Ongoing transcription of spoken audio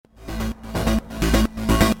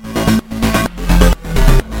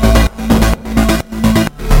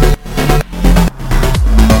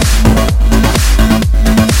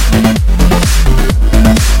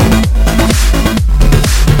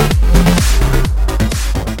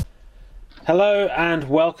Hello and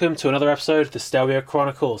welcome to another episode of the Stelvio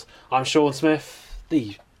Chronicles. I'm Sean Smith,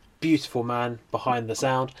 the beautiful man behind the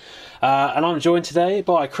sound, and I'm joined today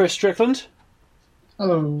by Chris Strickland.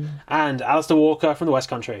 Hello. And Alistair Walker from the West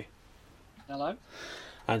Country. Hello.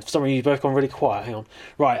 And for some reason you've both gone really quiet. Hang on.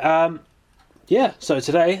 Right. So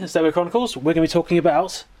today in Stelvio Chronicles we're going to be talking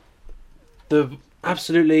about the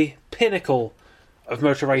absolutely pinnacle of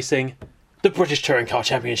motor racing, the British Touring Car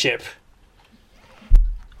Championship.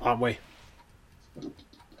 Aren't we?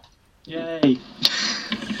 Yay.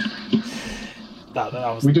 That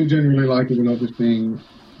was... We do genuinely like it. We're not just being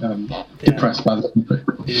depressed by the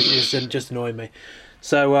It's just annoying me.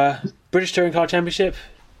 So, British Touring Car Championship,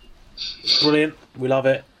 brilliant. We love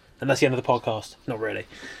it. And that's the end of the podcast. Not really.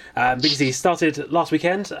 BTC started last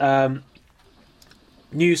weekend.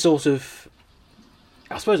 New sort of,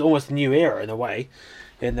 I suppose, almost a new era in a way.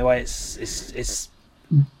 In the way it's just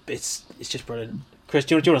brilliant. Chris,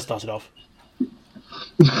 do you want to start it off?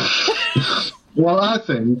 Well, I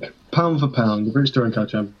think, pound for pound, the British Touring Car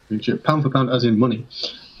Championship, pound for pound as in money,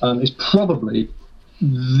 is probably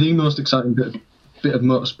the most exciting bit of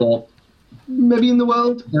motorsport, maybe in the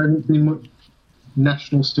world. There hasn't been much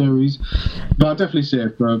national series, but I'd definitely say,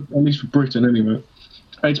 at least for Britain anyway,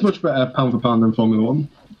 it's much better pound for pound than Formula 1.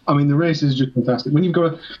 I mean, the race is just fantastic. When you've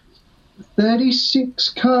got a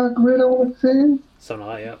 36-car grid, I want to say. Something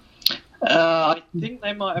like that, yeah. I think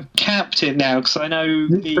they might have capped it now, because I know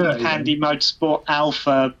the Handy Motorsport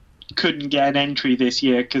Alpha couldn't get an entry this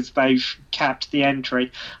year because they've capped the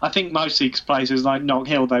entry. I think most of these places like Knock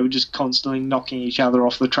Hill, they were just constantly knocking each other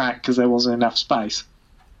off the track because there wasn't enough space.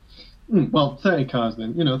 Well, 30 cars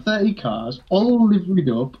then. 30 cars, all liveried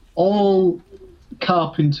up, all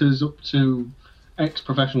carpenters up to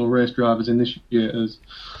ex-professional race drivers in this year,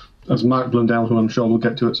 as Mark Blundell, who I'm sure we'll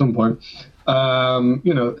get to at some point.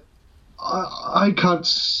 I can't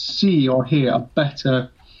see or hear a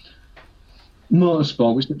better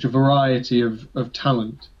motorsport with such a variety of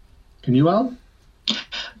talent. Can you, Al?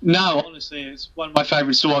 No, honestly, it's one of my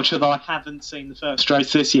favourites to watch, although I haven't seen the first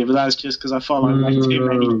race this year, but that's just because I follow way too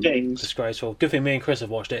many things. Disgraceful. Good thing me and Chris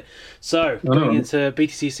have watched it. So, going into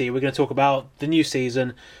BTCC, we're going to talk about the new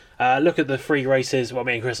season, look at the free races, well,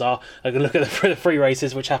 me and Chris are going to look at the free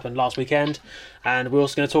races which happened last weekend, and we're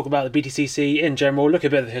also going to talk about the BTCC in general, look at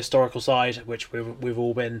a bit of the historical side, which we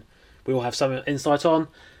all have some insight on,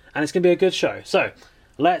 and it's going to be a good show. So,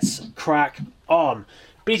 let's crack on.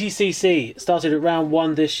 BTCC started at round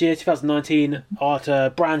 1 this year, 2019,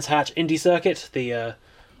 at Brands Hatch Indy Circuit. I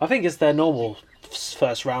think it's their normal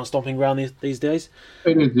first round stomping ground these days.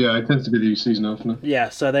 It is, yeah. It tends to be the season opener. Yeah,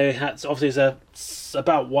 so they had, obviously it's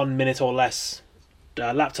about 1 minute or less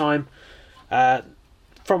lap time. Front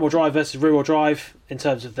wheel drive versus rear wheel drive in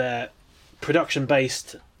terms of their production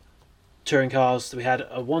based touring cars. We had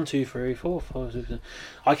a 1, 2, 3, 4, 5, 6, 7.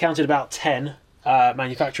 I counted about 10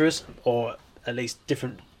 manufacturers, or at least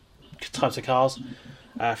different types of cars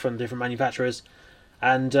from different manufacturers,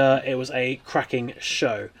 and it was a cracking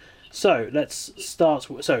show. So let's start.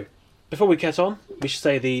 So before we get on, we should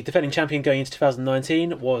say the defending champion going into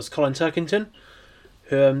 2019 was Colin Turkington,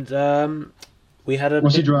 and we had a.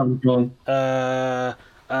 What's he driving, John? I've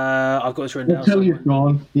got this written down. I'll tell you,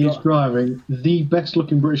 John, he's driving the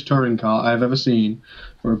best-looking British touring car I've ever seen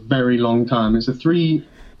for a very long time. It's a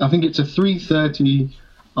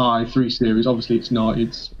 330i 3 Series. Obviously, it's not.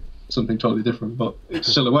 It's something totally different, but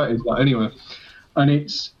its silhouette is that anyway. And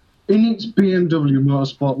it's in its BMW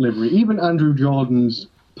Motorsport livery. Even Andrew Jordan's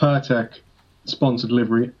Pertec sponsored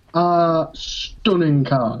livery are stunning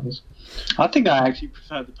cars. I think I actually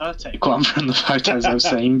prefer the Pertec one from the photos I've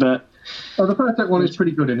seen, but the Pertec one is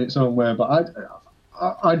pretty good in its own way, but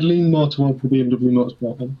I'd lean more towards the BMW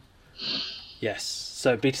Motorsport one. Yes.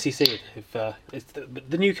 So BTCC, it's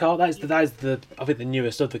the new car. That is the I think the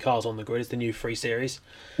newest of the cars on the grid. It's the new 3 Series.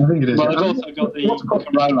 I think it is. Well, they've also got the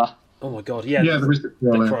Corolla. Oh my god, yeah. Yeah, there is the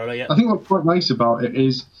Corolla. Yeah. I think what's quite nice about it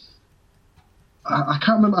is, I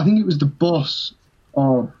can't remember. I think it was the boss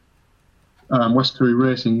of West Korea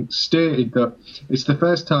Racing stated that it's the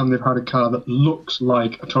first time they've had a car that looks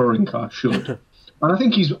like a touring car should, and I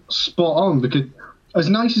think he's spot on, because as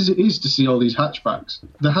nice as it is to see all these hatchbacks,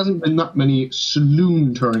 there hasn't been that many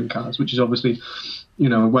saloon touring cars, which is obviously,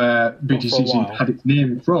 where BTCC had its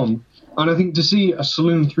name from. And I think to see a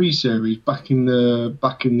Saloon 3 Series back in the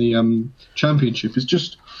championship is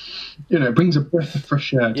just, it brings a breath of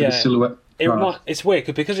fresh air to the silhouette. It's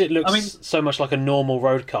weird because it looks so much like a normal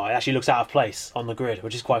road car. It actually looks out of place on the grid,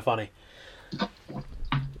 which is quite funny.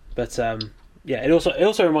 But it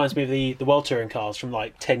also reminds me of the World Touring cars from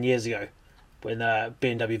like 10 years ago, when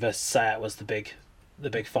BMW versus Seat was the big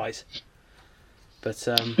fight. But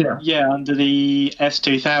under the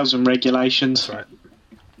S2000 regulations. That's right.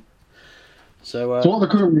 So what are the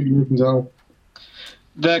current regulations are?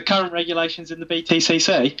 The current regulations in the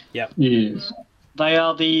BTCC? Yep. Yes. They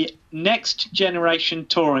are the Next Generation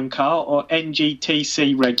Touring Car, or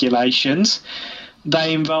NGTC regulations.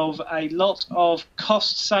 They involve a lot of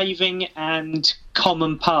cost saving and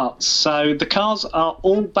common parts. So the cars are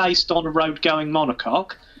all based on a road going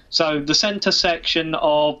monocoque. So the centre section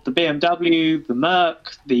of the BMW, the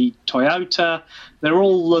Merc, the Toyota, they're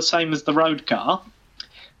all the same as the road car.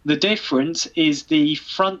 The difference is the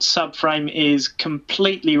front subframe is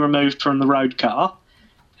completely removed from the road car,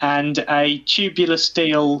 and a tubular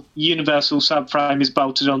steel universal subframe is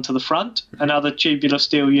bolted onto the front. Another tubular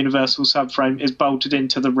steel universal subframe is bolted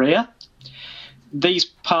into the rear. These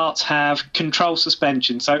parts have control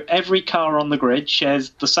suspension, so every car on the grid shares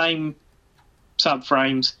the same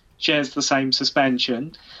subframes, shares the same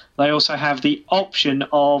suspension. They also have the option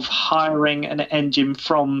of hiring an engine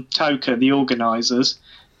from TOCA, the organisers,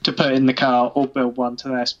 to put in the car or build one to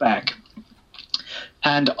their spec.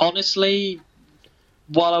 And honestly,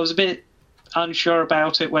 while I was a bit unsure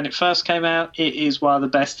about it when it first came out, it is one of the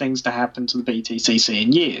best things to happen to the BTCC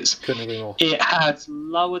in years. Couldn't agree more. It has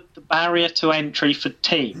lowered the barrier to entry for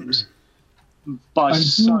teams by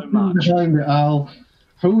so much. Behind it, Al,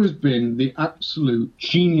 who has been the absolute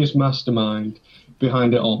genius mastermind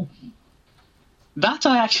behind it all? That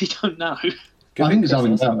I actually don't know. I think it's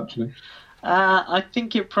Alan Bell, actually. I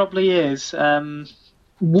think it probably is.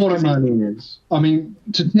 What a man he is. I mean,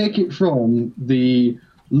 to take it from the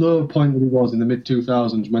low point that he was in the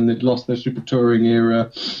mid-2000s when they'd lost their super touring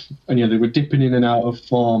era and they were dipping in and out of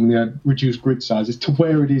form, they had reduced grid sizes, to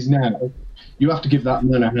where it is now, you have to give that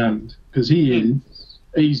man a hand, because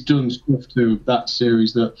he's done stuff to that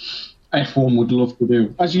series that F1 would love to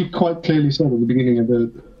do. As you quite clearly said at the beginning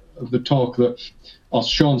of the talk, that, or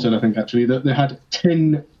Sean said, I think, actually, that they had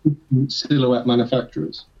 10 silhouette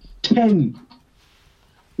manufacturers. 10!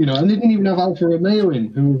 And they didn't even have Alfa Romeo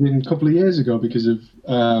in, who was in a couple of years ago because of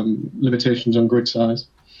limitations on grid size.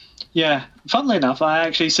 Yeah, funnily enough, I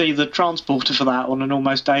actually see the transporter for that on an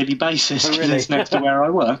almost daily basis because it's next to where I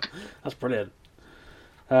work. That's brilliant.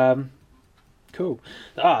 Cool.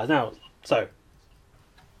 Now, so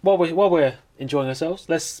while we're enjoying ourselves,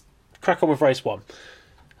 let's crack on with race one.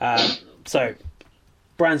 So,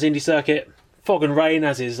 Brands Indy Circuit, fog and rain,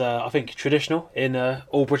 as is I think traditional in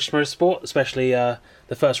all British motorsport, especially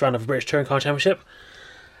the first round of the British Touring Car Championship.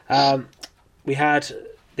 We had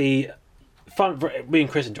the fun. Me and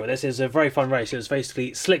Chris enjoyed this. It was a very fun race. It was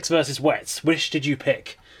basically slicks versus wets. Which did you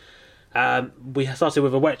pick? We started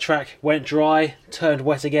with a wet track, went dry, turned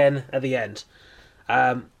wet again at the end.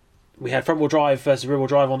 We had front wheel drive versus rear wheel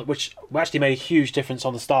drive on, which actually made a huge difference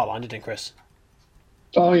on the start line, didn't it, Chris?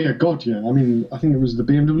 Oh yeah, God, yeah. I mean, I think it was the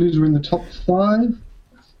BMWs were in the top 5,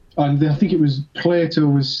 and I think it was Plato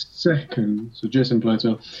was second. So Jason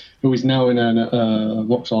Plato, who is now in a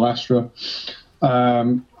Vauxhall Astra.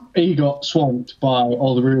 He got swamped by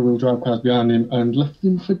all the rear-wheel drive cars behind him and left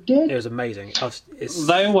him for dead. It was amazing.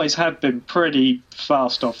 They always have been pretty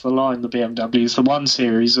fast off the line, the BMWs. The 1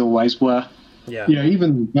 Series always were. Yeah,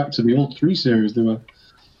 even back to the old 3 Series, they were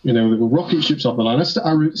rocket ships off the line. I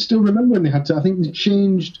still remember when they had to, I think they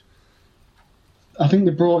changed, I think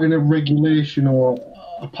they brought in a regulation or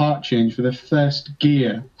a part change for the first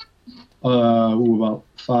gear, about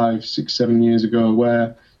 5, 6, 7 years ago,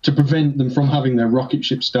 where to prevent them from having their rocket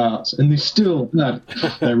ship starts, and they still had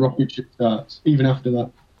their rocket ship starts even after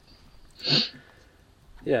that.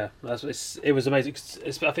 Yeah, it was amazing.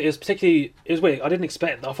 I think it was weird. I didn't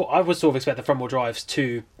expect. I thought I would sort of expect the front wheel drives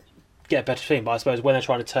to get a better feeling, but I suppose when they're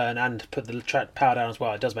trying to turn and put the power down as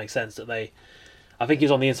well, it does make sense that they. I think he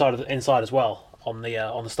was on the inside as well on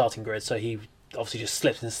the starting grid, so he obviously just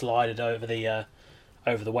slipped and slided over the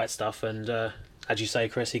wet stuff, and as you say,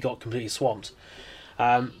 Chris, he got completely swamped.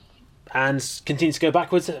 And continued to go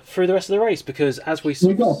backwards through the rest of the race because as we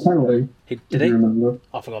got a penalty. Did he? Remember?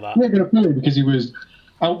 I forgot that. Yeah, he got a penalty because he was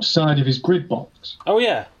outside of his grid box. Oh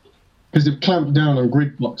yeah. Because they've clamped down on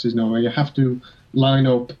grid boxes now, where you have to line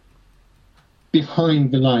up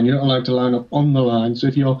behind the line. You're not allowed to line up on the line. So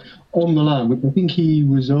if you're on the line, which I think he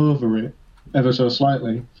was over it ever so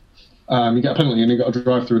slightly, you get a penalty and you got to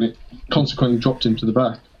drive through, and it consequently dropped him to the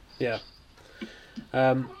back. Yeah.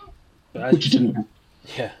 Which you didn't.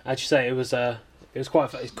 Yeah, as you say, it was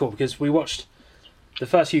quite cool because we watched the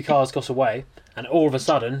first few cars got away, and all of a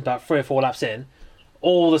sudden, about 3 or 4 laps in,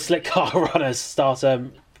 all the slick car runners start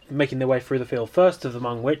making their way through the field. First of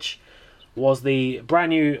among which was the brand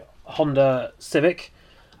new Honda Civic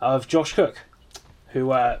of Josh Cook, who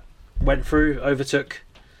went through, overtook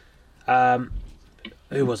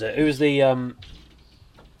Who was it? Who was the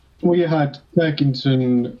Well, you had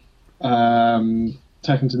Turkington,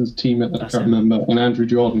 Turkington's teammate that I can't remember, and Andrew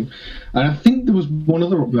Jordan. And I think there was one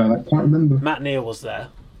other up there, I can't remember. Matt Neal was there.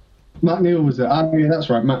 Matt Neal was there. Oh, yeah, that's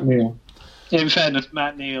right, Matt Neal. In fairness,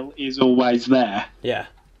 Matt Neal is always there. Yeah.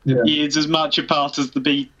 He is as much a part of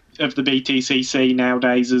the BTCC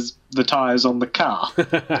nowadays as the tyres on the car.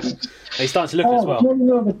 He's starting to look as well. You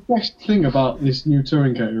know the best thing about this new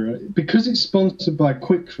touring car, right? Because it's sponsored by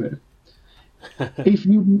QuickFit, if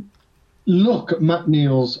you look at Matt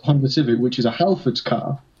Neal's Honda Civic, which is a Halfords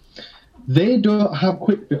car, they don't have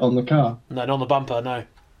QuickFit on the car. No, not on the bumper, no.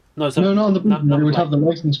 No, not on the bumper. They would have the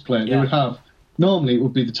license plate. Yeah. They would have... Normally, it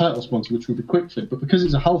would be the title sponsor, which would be QuickFit, but because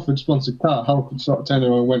it's a Halford-sponsored car, Halford sort of turned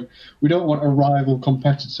around and went, we don't want a rival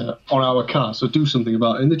competitor on our car, so do something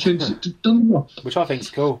about it. And they changed it to Dunlop. Which I think is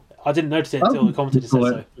cool. I didn't notice it until the commentator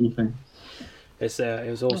said so. It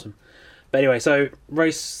was awesome. But anyway, so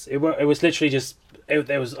race, it was literally just,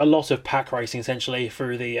 there was a lot of pack racing, essentially,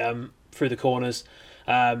 through the corners.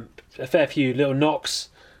 A fair few little knocks,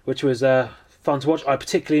 which was fun to watch. I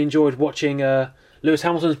particularly enjoyed watching Lewis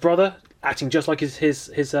Hamilton's brother acting just like his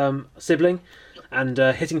sibling and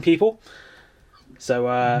hitting people.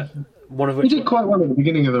 So one of which he did quite well at the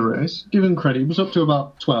beginning of the race. Give him credit. He was up to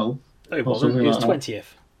about 12. No, he wasn't. He was 20th.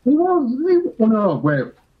 He was. No, wait.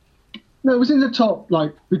 No, it was in the top,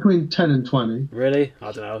 like between 10 and 20. Really?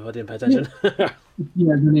 I don't know. I didn't pay attention.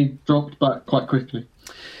 Yeah, then he dropped back quite quickly.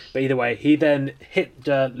 But either way, he then hit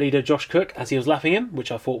leader Josh Cook as he was lapping him,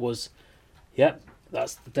 which I thought was,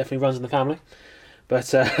 that's definitely runs in the family.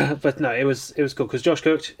 But no, it was cool because Josh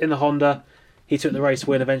Cook in the Honda, he took the race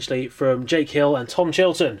win eventually from Jake Hill and Tom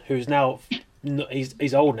Chilton, who's now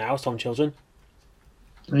he's old now. Tom Chilton.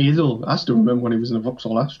 He's old. I still remember when he was in a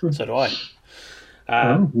Vauxhall Astra. So do I.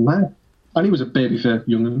 Oh man! And he was a babyface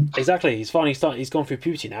young'un. Exactly. He's finally He's gone through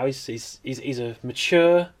puberty now. He's a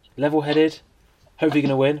mature, level-headed. Hopefully,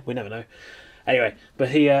 going to win. We never know. Anyway,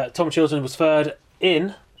 but Tom Chilton was third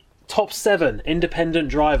in top 7 independent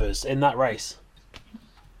drivers in that race.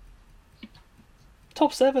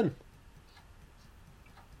 Top 7.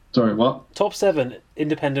 Sorry, what? Top 7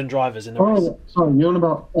 independent drivers in the race. Oh, sorry, you're on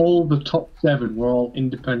about all the top 7 were all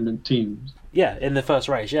independent teams. Yeah, in the first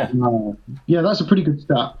race, yeah. Yeah, that's a pretty good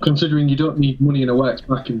stat, considering you don't need money in a works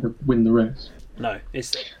backing to win the race. No,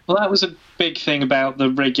 it's... Well, that was a big thing about the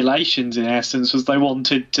regulations, in essence, was they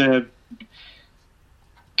wanted to...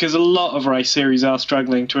 Because a lot of race series are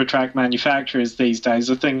struggling to attract manufacturers these days.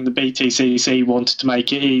 I think the BTCC wanted to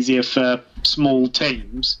make it easier for small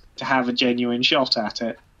teams to have a genuine shot at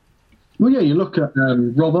it. Well, yeah, you look at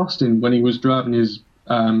Rob Austin when he was driving his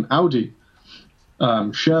Audi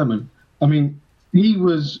Sherman. I mean, he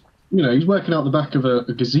was, he's working out the back of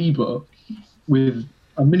a gazebo with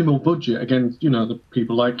a minimal budget against, the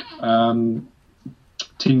people like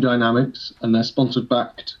Team Dynamics and their sponsored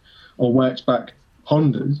backed or works backed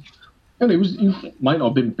Hondas. And he might not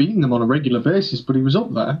have been beating them on a regular basis, but he was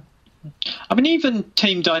up there. I mean, even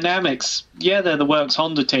Team Dynamics, they're the Works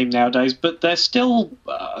Honda team nowadays, but they're still,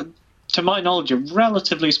 to my knowledge, a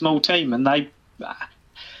relatively small team, and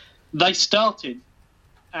they started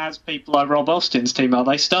as people like Rob Austin's team are.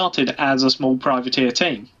 They started as a small privateer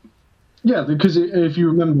team. Yeah, because if you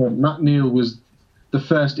remember, Matt Neal was the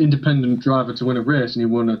first independent driver to win a race, and he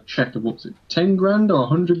won a check of, 10 grand or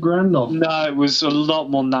 100 grand? Or... No, it was a lot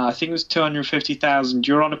more than that. I think it was 250,000.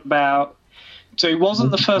 You're on about... So he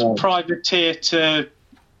wasn't the first privateer to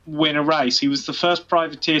win a race. He was the first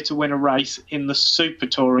privateer to win a race in the Super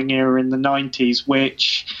Touring era in the 90s,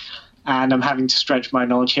 which... And I'm having to stretch my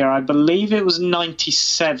knowledge here. I believe it was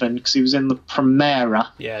 97 because he was in the Primera.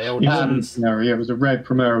 Yeah, the old Primera. Yeah, it was a red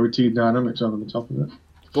Primera with Team Dynamics on the top of it.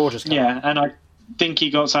 Gorgeous car. Yeah, and I think he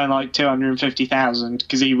got something like 250,000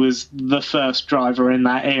 because he was the first driver in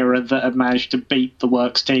that era that had managed to beat the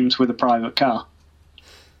Works teams with a private car.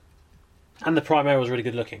 And the Primera was really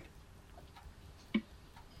good looking.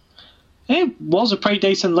 It was a pretty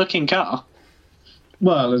decent looking car.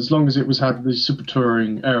 Well, as long as it had the Super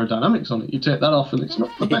Touring aerodynamics on it, you take that off and it's not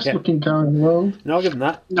the best looking car in the world. No, I'll give them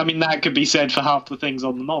that. I mean, that could be said for half the things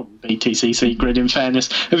on the modern BTCC grid, in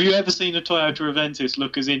fairness. Have you ever seen a Toyota Avensis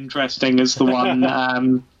look as interesting as the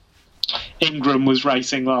one Ingram was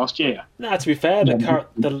racing last year? No, to be fair,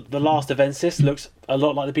 the last Avensis looks a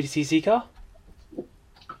lot like the BTCC car.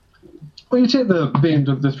 Well, you take the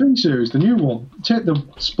BMW 3 Series, the new one, take the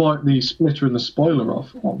splitter and the spoiler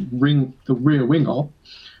off, the rear wing off,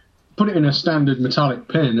 put it in a standard metallic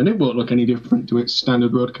paint, and it won't look any different to its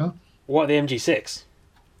standard road car. What, the MG6?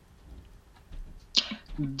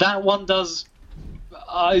 That one does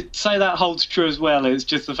I'd say that holds true as well. It's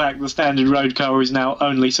just the fact the standard road car is now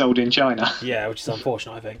only sold in China. Yeah, which is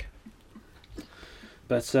unfortunate, I think.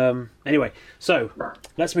 But anyway, so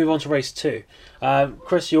let's move on to race 2.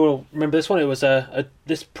 Chris, you'll remember this one. It was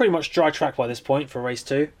this pretty much dry track by this point for race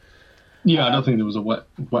 2. Yeah, I don't think there was a wet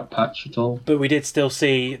patch at all. But we did still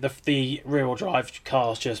see the rear-wheel drive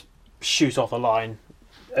cars just shoot off the line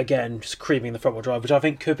again, just creaming the front-wheel drive, which I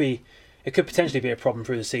think could potentially be a problem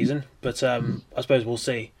through the season. But I suppose we'll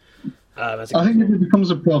see. I think if it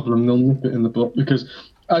becomes a problem, they'll nip it in the butt because,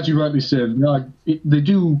 as you rightly said, they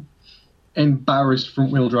do embarrass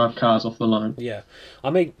front-wheel drive cars off the line. Yeah,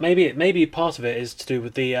 I mean maybe part of it is to do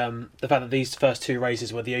with the fact that these first 2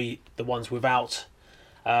 races were the ones without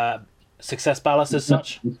success ballast as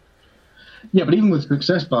such. Yeah, but even with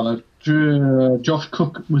success ballast, Josh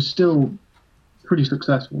Cook was still pretty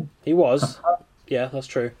successful. He was. Yeah, that's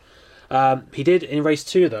true. He did in race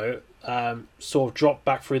 2 though. Sort of drop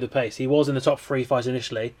back through the pace. He was in the top 3 fights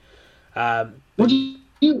initially.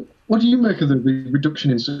 What do you make of the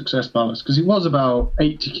reduction in success ballast? Because it was about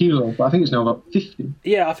 80 kilos, but I think it's now about 50.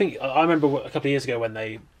 Yeah, I remember a couple of years ago when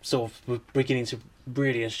they sort of were beginning to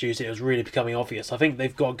really introduce it. It was really becoming obvious. I think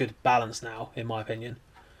they've got a good balance now, in my opinion.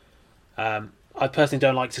 I personally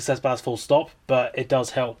don't like success ballast full stop, but it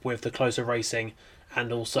does help with the closer racing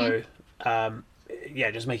and also,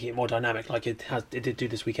 just making it more dynamic, like it did do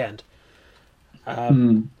this weekend.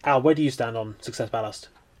 Al, where do you stand on success ballast?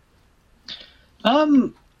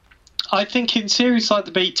 I think in series like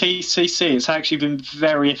the BTCC, it's actually been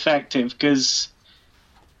very effective because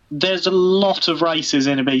there's a lot of races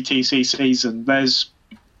in a BTC season. There's,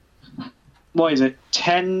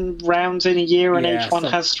 10 rounds in a year, and each one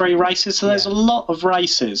has 3 races. So there's a lot of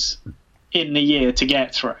races in the year to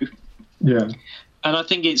get through. Yeah. And I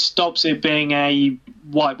think it stops it being a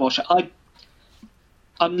whitewash.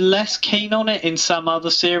 I'm less keen on it in some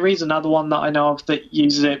other series. Another one that I know of that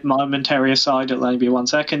uses it, momentary aside, it'll only be 1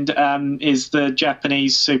 second, is the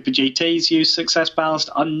Japanese Super GTs use success ballast.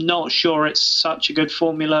 I'm not sure it's such a good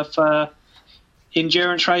formula for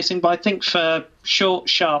endurance racing, but I think for short,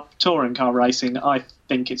 sharp touring car racing, I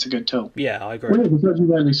think it's a good tool. Yeah, I agree. Well, as you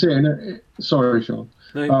rightly say, sorry, Sean.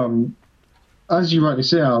 No. As you rightly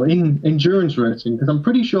say, Al, in endurance racing, because I'm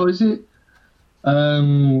pretty sure, is it?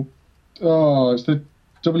 It's the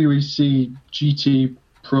WEC GT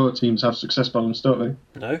Pro teams have success balance, don't they?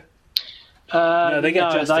 No. They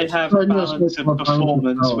have balance of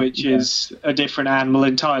performance, which is a different animal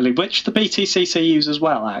entirely, which the BTCC use as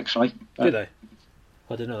well, actually. Do they?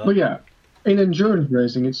 I didn't know that. Well, yeah, in endurance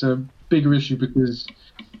racing, it's a bigger issue because,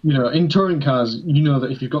 in touring cars, that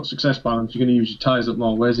if you've got success balance, you're going to use your tyres up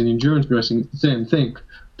more, whereas in endurance racing, it's the same thing.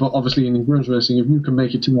 But obviously in endurance racing, if you can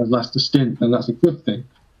make your tyres last a stint, then that's a good thing.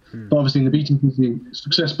 But obviously in the BTCC,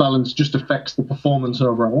 success balance just affects the performance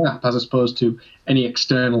over a lap as opposed to any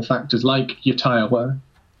external factors like your tyre wear,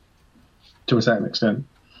 to a certain extent.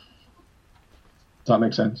 Does that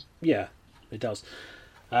make sense? Yeah, it does.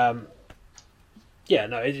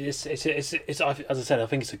 It's as I said, I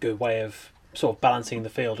think it's a good way of sort of balancing the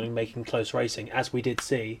field and making close racing, as we did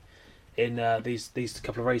see in these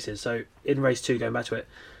couple of races. So in race 2, going back to it,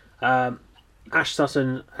 Ash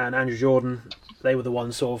Sutton and Andrew Jordan, they were the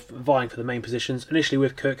ones sort of vying for the main positions, initially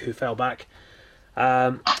with Cook, who fell back.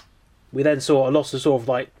 We then saw a lot of sort of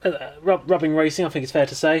like rubbing racing, I think it's fair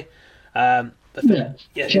to say. Classic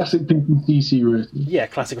BTCC racing. Yeah,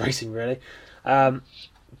 classic racing, really.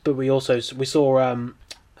 But we saw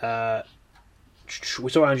Andrew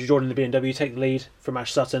Jordan in the BMW take the lead from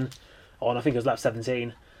Ash Sutton on, I think it was lap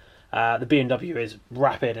 17. The BMW is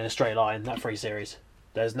rapid in a straight line, that free series.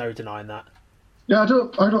 There's no denying that. Yeah, I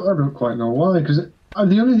don't quite know why, because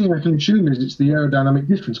the only thing I can assume is it's the aerodynamic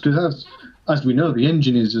difference, because as we know, the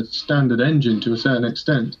engine is a standard engine to a certain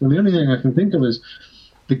extent. And the only thing I can think of is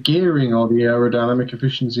the gearing or the aerodynamic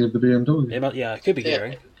efficiency of the BMW. It could be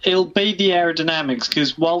gearing. It'll be the aerodynamics,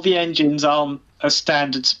 because while the engines aren't a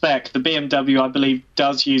standard spec, the BMW, I believe,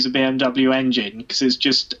 does use a BMW engine, because it's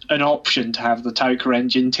just an option to have the TOCA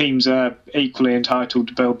engine. Teams are equally entitled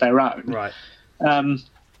to build their own. Right.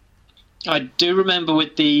 I do remember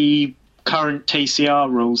with the current TCR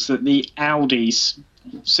rules that the Audis,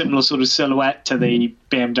 similar sort of silhouette to the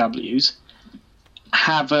BMWs,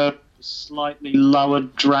 have a slightly lower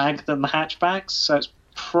drag than the hatchbacks, so it's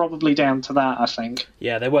probably down to that, I think.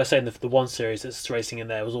 Yeah, they were saying the 1 series that's racing in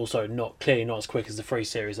there was also clearly not as quick as the 3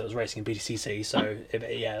 series that was racing in BTCC, so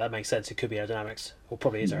that makes sense. It could be aerodynamics, or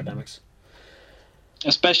probably is aerodynamics.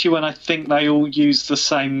 Especially when I think they all use the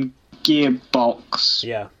same gearbox.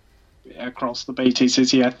 Yeah. Across the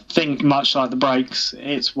BTCC, I think much like the brakes,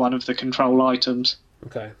 it's one of the control items.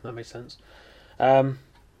 Okay, that makes sense.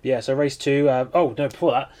 So race 2.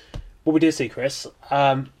 Before that, what we did see, Chris,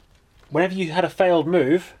 whenever you had a failed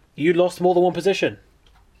move, you lost more than one position.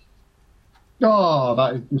 Oh,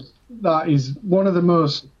 that is one of the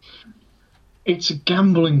most. It's a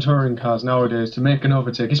gamble in touring cars nowadays to make an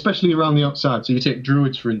overtake, especially around the outside. So you take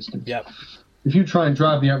Druids, for instance. Yep. If you try and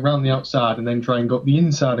drive around the outside and then try and go up the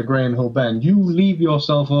inside of Graham Hill Bend, you leave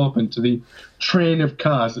yourself open to the train of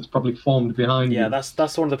cars that's probably formed behind you. Yeah, that's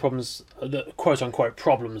one of the problems, the quote-unquote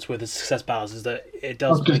problems with the success battles, is that it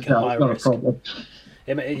does make it high risk.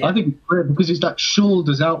 I think it's great because it's that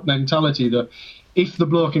shoulders out mentality that if the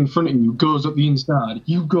bloke in front of you goes up the inside,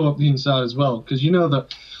 you go up the inside as well. Because you know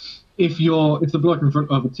that if the bloke in front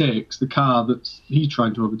overtakes the car that he's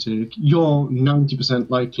trying to overtake, you're 90%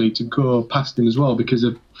 likely to go past him as well because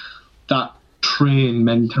of that train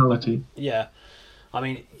mentality. Yeah, I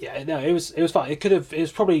mean, it was fun. It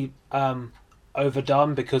was probably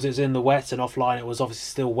overdone because it's in the wet and offline. It was obviously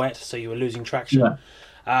still wet, so you were losing traction.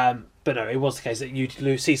 Yeah. But no, it was the case that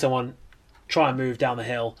you'd see someone try and move down the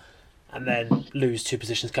hill and then lose 2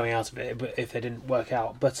 positions coming out of it if they didn't work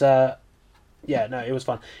out. But it was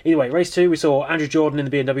fun. Either way, race 2, we saw Andrew Jordan in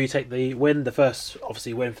the BMW take the win, the first,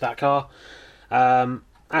 obviously, win for that car.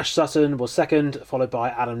 Ash Sutton was second, followed by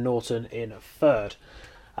Adam Norton in third,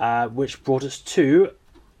 which brought us to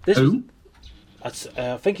this. Who? I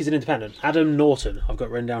think he's an independent. Adam Norton, I've got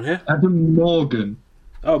written down here. Adam Morgan.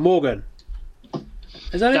 Oh, Morgan.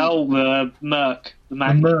 Is that him? Oh, Merc.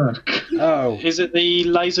 The Merc. Oh. Is it the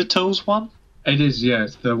Laser Tools one? It is, yeah.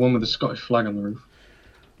 It's the one with the Scottish flag on the roof.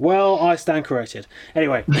 Well, I stand corrected.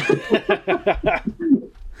 Anyway.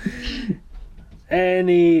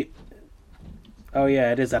 Oh,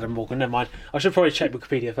 yeah, it is Adam Morgan. Never mind. I should probably check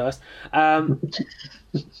Wikipedia first.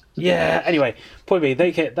 Anyway. Point being,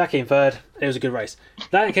 that came third. It was a good race.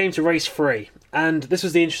 Then it came to race 3. And this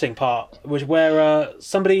was the interesting part, where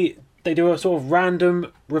they do a sort of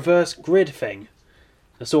random reverse grid thing.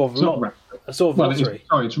 A sort of lottery.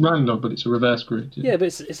 It's random, but it's a reverse grid. Yeah, but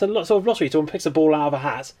it's a sort of lottery. Someone picks a ball out of a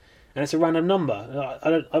hat, and it's a random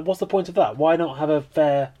number. What's the point of that? Why not have a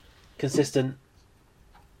fair, consistent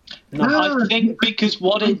number? I think because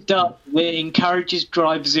what it does, it encourages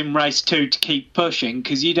drivers in race 2 to keep pushing,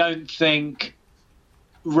 because you don't think,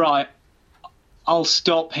 right, I'll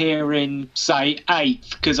stop here in, say, 8th,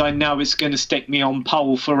 because I know it's going to stick me on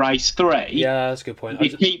pole for race 3. Yeah, that's a good point.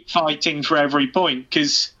 You keep fighting for every point,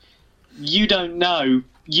 because you don't know.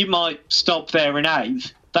 You might stop there in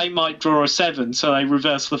 8th. They might draw a 7, so they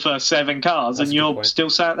reverse the first 7 cars, and you're still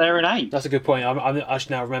sat there in 8th. That's a good point. I should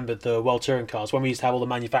now remember the World Touring cars. When we used to have all the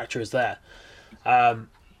manufacturers there, you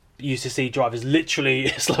used to see drivers literally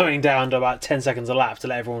slowing down to about 10 seconds a lap to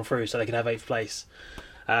let everyone through so they could have 8th place.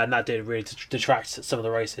 And that did really detract some of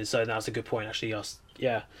the races, so that's a good point, actually.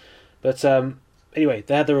 Yeah. But anyway,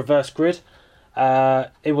 they had the reverse grid.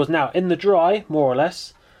 It was now in the dry, more or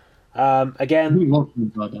less. Again, it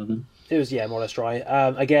was, more or less dry.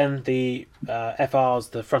 Again, the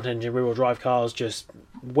FRs, the front engine rear wheel drive cars, just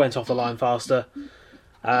went off the line faster.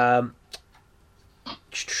 Who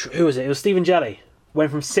was it? It was Stephen Jelly.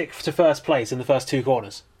 Went from 6th to 1st place in the first 2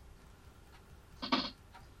 corners.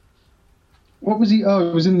 What was he? Oh,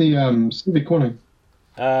 it was in the Civic, wasn't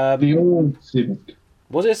it? The old Civic.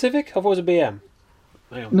 Was it a Civic? I thought it was a BM.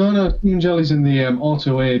 Hang on. No, Stephen Jelly's in the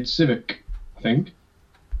Auto Aid Civic, I think.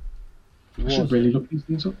 I should really look these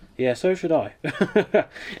things up. Yeah, so should I.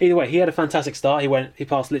 Either way, he had a fantastic start. He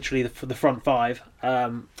passed literally the front 5,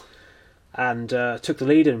 and took the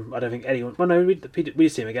lead. And I don't think anyone. Well, no, we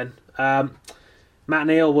did see him again. Matt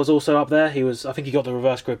Neal was also up there. I think he got the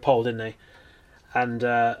reverse grid pole, didn't he? And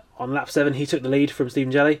on lap 7, he took the lead from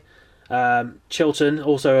Stephen Jelly. Chilton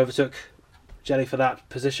also overtook Jelly for that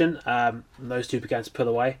position. And those two began to pull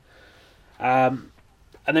away. And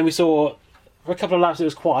then we saw, for a couple of laps, it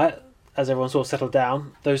was quiet as everyone sort of settled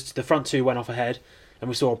down. The front 2 went off ahead, and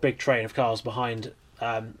we saw a big train of cars behind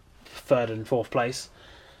 3rd and 4th place,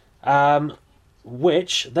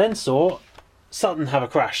 which then saw Sutton have a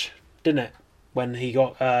crash, didn't it? When he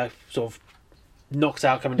got sort of knocked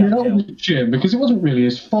out coming down the hill. That was a shame, because it wasn't really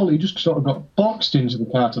his fault. He just sort of got boxed into the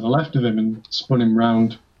car to the left of him and spun him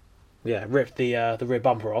round. Yeah, ripped the rear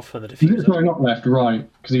bumper off and the diffuser. Sorry, not left, right,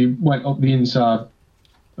 because he went up the inside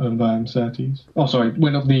of Surtees. Oh, sorry,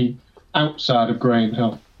 went up the outside of Graham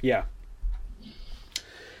Hill. Yeah.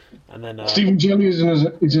 And then Stephen Jelly is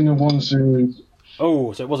in a 1 Series.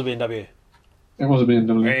 Oh, so it was a BMW. It was a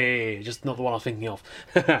BMW. Hey, just not the one I was thinking of.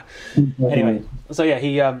 Anyway, so yeah,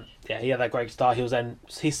 he had that great start.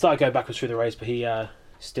 He started going backwards through the race, but he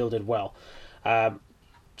still did well.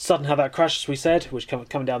 Sutton had that crash, as we said, which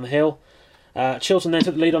coming down the hill. Chilton then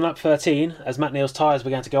took the lead on lap 13 as Matt Neal's tyres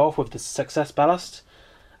began to go off with the success ballast.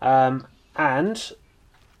 And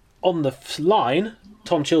on the line,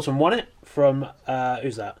 Tom Chilton won it from...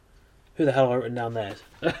 who's that? Who the hell have I written down there?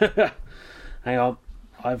 Hang on.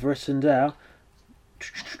 I've written down...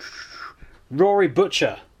 Rory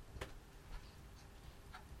Butcher.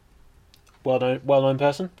 Well-known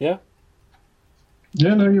person, yeah?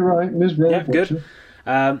 Yeah, no, you're right. It is Rory Butcher.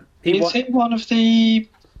 Good. Is he one of the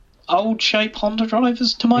old shape Honda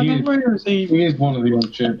drivers to my memory? Or is he... He is one of the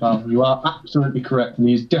old shape Honda. You are absolutely correct, and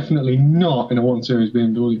he's definitely not in a 1 Series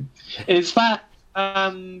BMW. Is that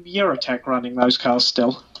Eurotech running those cars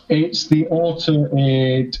still? It's the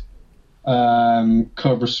Auto-Aid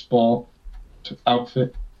Cobra Sport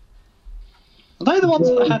outfit. Are they the ones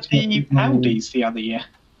that had the Audis the other year?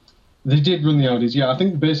 They did run the Audis, yeah. I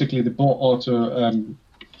think basically they bought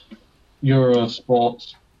Euro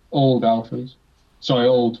Sports old Alphas. Sorry,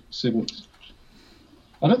 old Civics.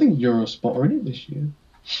 I don't think Eurosport are in it this year.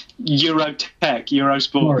 Eurotech,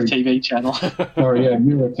 Eurosport, the TV channel. Sorry, yeah,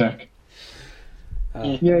 Eurotech.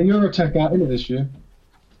 Yeah, Eurotech are in it this year.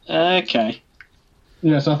 Okay.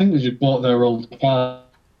 Yeah, so I think they just bought their old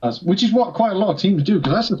cars, which is what quite a lot of teams do,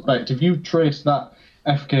 because I suspect if you trace that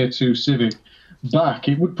FK2 Civic back,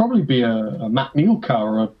 it would probably be a Matt Neal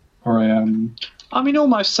car or a... I mean,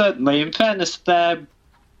 almost certainly. In fairness,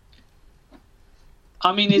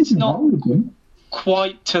 it's not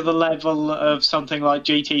quite to the level of something like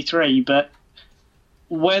GT3, but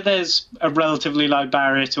where there's a relatively low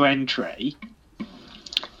barrier to entry,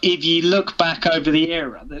 if you look back over the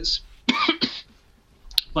era, there's...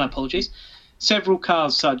 my apologies. Several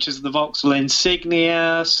cars such as the Vauxhall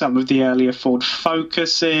Insignia, some of the earlier Ford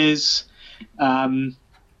Focuses.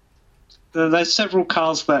 There's several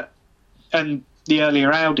cars and the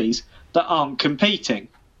earlier Audis that aren't competing.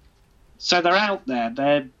 So they're out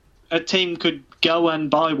there. A team could go and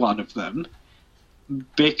buy one of them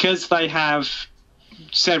because they have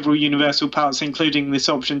several universal parts, including this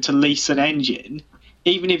option to lease an engine.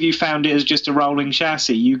 Even if you found it as just a rolling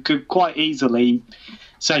chassis, you could quite easily,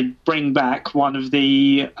 say, bring back one of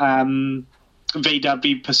the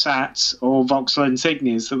VW Passats or Vauxhall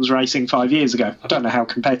Insignias that was racing 5 years ago. I don't know how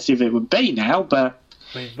competitive it would be now, but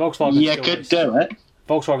you could do it.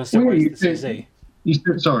 Volkswagen still race the CC.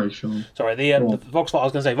 Sorry, Sean. Sorry, the Volkswagen. I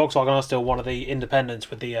was going to say Volkswagen are still one of the independents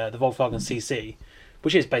with the Volkswagen CC,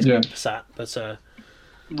 which is basically a Passat, but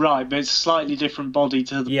right, but it's a slightly different body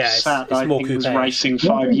to the Passat it's I more think coupe. was racing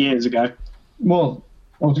 5 years ago. Well,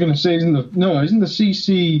 I was going to say, isn't the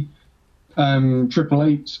CC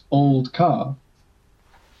 888's old car?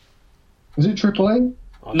 Is it 888?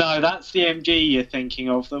 No, that's the MG you're thinking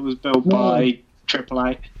of that was built by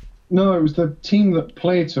 888. No, it was the team that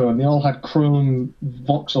Plato, and they all had chrome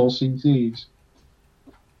Vauxhall CCs.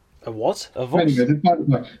 A what? A Vauxhall?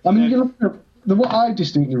 Anyway, I mean, you look at what I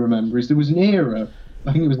distinctly remember is there was an era,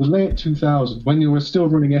 I think it was the late 2000s, when you were still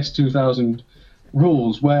running S2000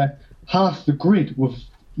 rules, where half the grid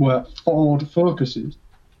were Ford Focuses.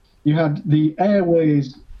 You had the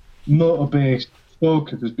Airways motor-based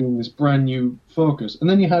Focus as being this brand new Focus, and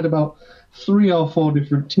then you had about 3 or 4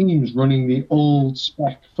 different teams running the old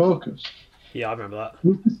spec Focus. Yeah, I remember that.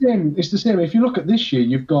 It's the same. If you look at this year,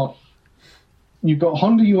 you've got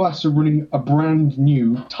Honda Yuasa running a brand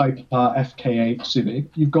new Type R FK8 Civic.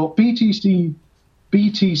 You've got BTC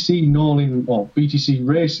Norlin, or BTC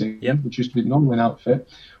Racing, which used to be the Norlin outfit,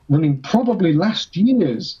 running probably last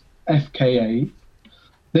year's FK8.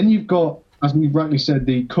 Then you've got, as we rightly said,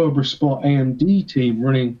 the Cobra Sport AMD team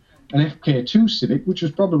running an FK2 Civic, which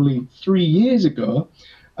was probably 3 years ago.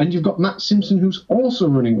 And you've got Matt Simpson, who's also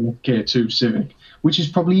running an FK2 Civic, which is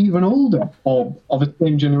probably even older, or of the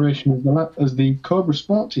same generation as the Cobra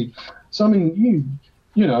Sport team. So, I mean,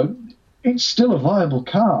 you know, it's still a viable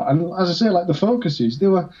car. And as I say, like the Focuses, they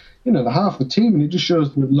were, the half the team, and it just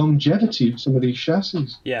shows the longevity of some of these chassis.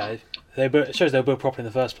 Yeah, it shows they were built properly in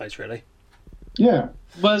the first place, really. Yeah.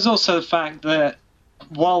 Well, there's also the fact that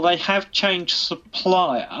while they have changed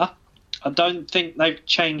supplier, I don't think they've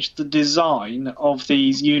changed the design of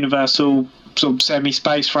these universal sort of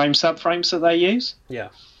semi-space frame subframes that they use. Yeah.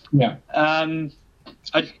 Yeah.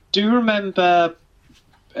 I do remember,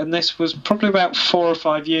 and this was probably about 4 or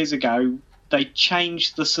 5 years ago, they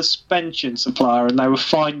changed the suspension supplier and they were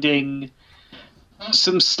finding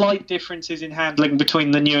some slight differences in handling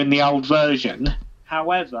between the new and the old version.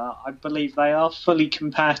 However, I believe they are fully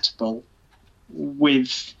compatible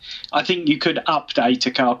with... I think you could update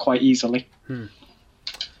a car quite easily.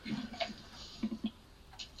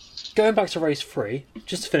 Going back to race 3,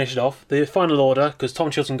 just to finish it off, the final order, because Tom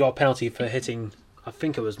Chilton got a penalty for hitting, I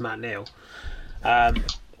think it was Matt Neal,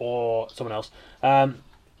 or someone else.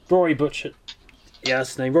 Rory Butcher, yeah, that's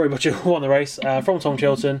his name. Rory Butcher won the race from Tom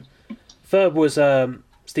Chilton. Third was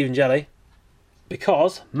Stephen Jelly,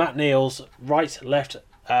 because Matt Neal's right-left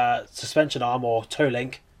suspension arm or toe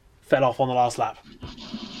link fell off on the last lap.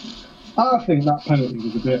 I think that penalty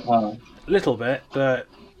was a bit high. A little bit, but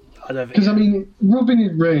I don't think... Because, I mean, Robin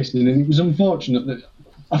is racing, and it was unfortunate that...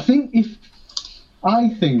 I think if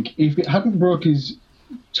it hadn't broke his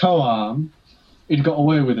toe arm, he'd got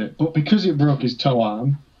away with it. But because it broke his toe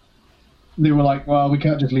arm, they were like, well, we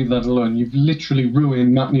can't just leave that alone. You've literally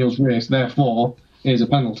ruined Matt Neal's race, therefore, here's a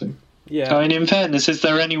penalty. Yeah. I mean, in fairness, is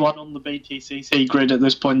there anyone on the BTCC grid at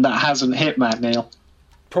this point that hasn't hit Matt Neal?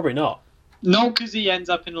 Probably not. Not because he ends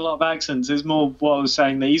up in a lot of accidents. It's more what I was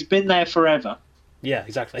saying, that he's been there forever. Yeah,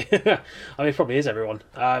 exactly. I mean, it probably is everyone.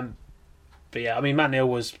 But yeah, I mean, Matt Neal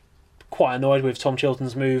was quite annoyed with Tom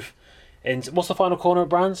Chilton's move. What's the final corner at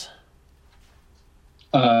Brands?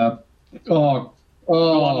 The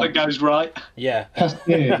one that goes right. Yeah.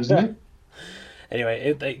 Cascade, isn't it?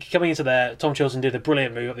 Anyway, coming into there, Tom Chilton did a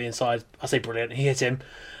brilliant move up the inside. I say brilliant, he hit him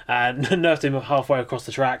and nerfed him halfway across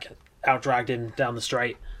the track, out-dragged him down the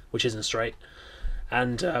straight, which isn't straight,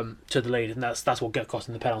 and to the lead, and that's what cost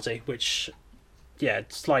him the penalty, which, yeah,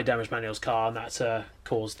 slightly damaged Manuel's car, and that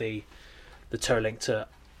caused the toe link to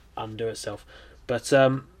undo itself. But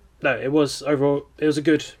no, it was a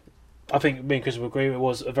good... I think me and Chris will agree, it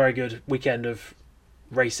was a very good weekend of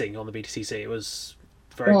racing on the BTCC. It was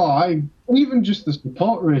very... even just the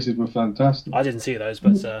support races were fantastic. I didn't see those,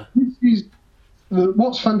 but...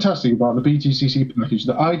 What's fantastic about the BTCC package,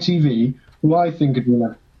 the ITV, who I think are doing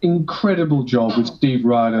an incredible job with Steve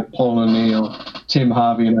Ryder, Paul O'Neill, Tim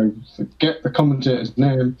Harvey, and I forget the commentator's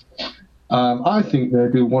name. I think they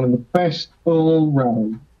do one of the best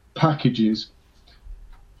all-round packages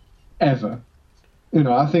ever.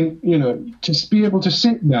 I think, to be able to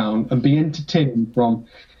sit down and be entertained from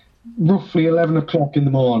roughly 11 o'clock in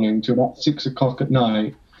the morning to about 6 o'clock at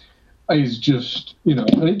night is just,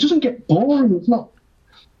 and it doesn't get boring. It's not,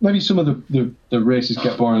 maybe some of the races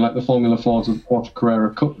get boring, like the Formula 4s and Porsche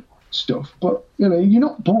Carrera Cup stuff, but, you're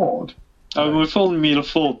not bored. With Formula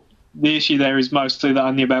 4, the issue there is mostly that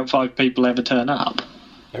only about 5 people ever turn up.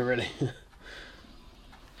 Oh, really?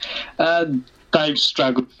 They've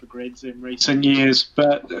struggled for grids in recent years,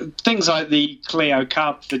 but things like the Clio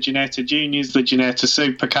Cup, the Ginetta Juniors, the Ginetta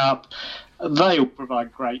Super Cup, they all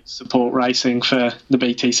provide great support racing for the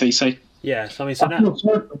BTCC. Yes, I mean, so now...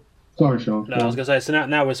 Sorry, Sean. No, I was going to say, so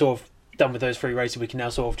now we're sort of done with those 3 races, we can now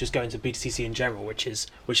sort of just go into BTCC in general, which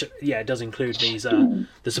it does include these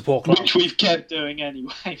the support clubs, which we've kept doing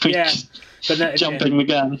anyway. Jumping the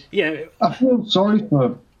gun. Yeah, I feel sorry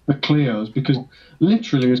for the Clios, because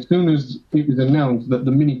literally as soon as it was announced that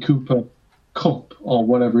the Mini Cooper Cup, or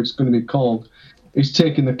whatever it's going to be called, is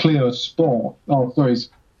taking the Clio Sport, it's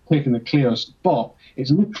taking the Clio Spot,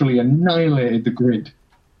 it's literally annihilated the grid.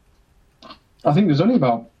 I think there's only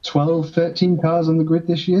about 12, 13 cars on the grid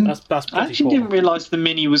this year. That's I actually didn't realise the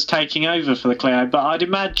Mini was taking over for the Clio, but I'd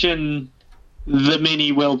imagine the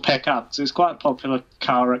Mini will pick up, because it's quite a popular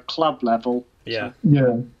car at club level. Yeah.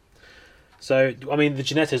 Yeah. So, I mean, the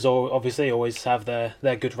Ginettas obviously always have their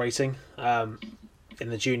good racing in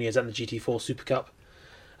the juniors and the GT4 Super Cup.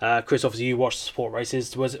 Chris, obviously you watched the support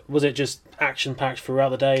races. Was it just action-packed throughout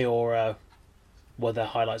the day, or were there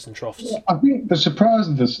highlights and troughs? I think the surprise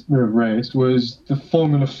of the race was the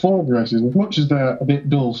Formula 4 races, as much as they're a bit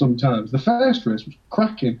dull sometimes. The first race was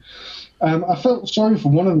cracking. I felt sorry for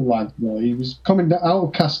one of the lads, though. He was coming out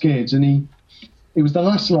of Cascades, and it was the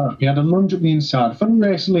last lap. He had a lunge up the inside for the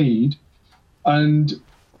race lead, and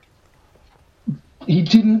he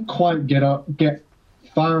didn't quite get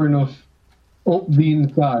far enough up the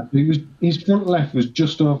inside. His front left was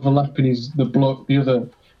just overlapping the other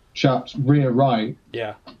chap's rear right.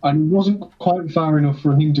 Yeah. And it wasn't quite far enough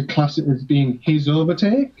for him to class it as being his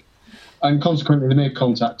overtake. And consequently, they made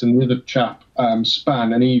contact, and the other chap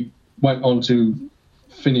span, and he went on to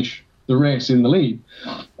finish the race in the lead.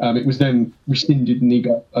 It was then rescinded, and he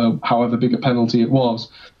got however big a penalty it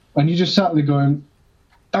was. And you just sat there going,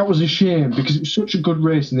 that was a shame, because it was such a good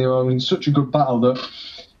race, and they were in such a good battle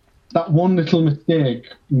that one little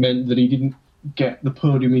mistake meant that he didn't get the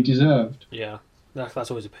podium he deserved. Yeah.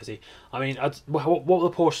 That's always a pity. I mean, what were the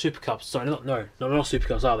Porsche Super Cups? Sorry, not Super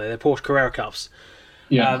Cups, are they? They're Porsche Carrera Cups.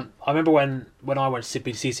 Yeah. I remember when I went to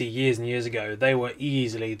BTCC years and years ago, they were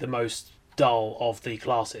easily the most dull of the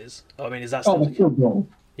classes. I mean, is that still... they're still dull.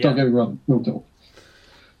 Yeah. Don't get me wrong, still dull.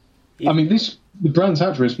 I mean, the Brands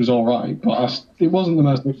Hatch race was all right, but it wasn't the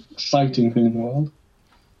most exciting thing in the world.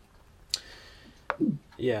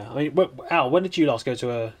 Yeah, I mean, Al, when did you last go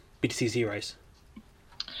to a BTCC race?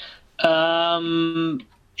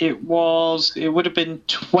 It would have been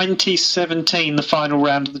 2017, the final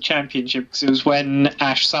round of the championship, because it was when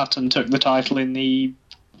Ash Sutton took the title in the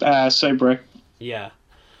Subaru. Yeah.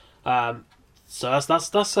 So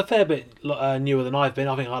that's a fair bit newer than I've been.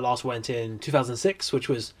 I think I last went in 2006, which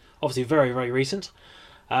was obviously very, very recent.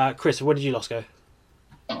 Chris, when did you last go?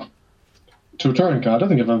 To a touring car? I don't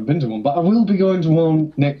think I've ever been to one, but I will be going to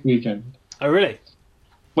one next weekend. Oh, really?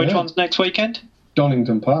 Which one's next weekend?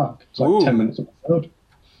 Donington Park. It's like 10 minutes up the road.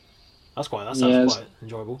 That sounds quite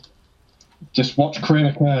enjoyable. Just watch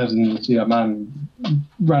Crane cars and see a man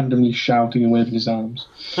randomly shouting and waving his arms.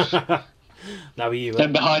 That'll be you.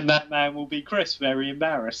 Then behind that man will be Chris, very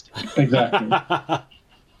embarrassed. Exactly.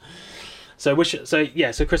 So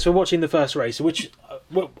Chris, we're watching the first race. Which,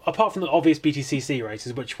 apart from the obvious BTCC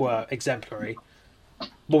races, which were exemplary,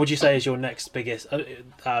 what would you say is your next biggest, the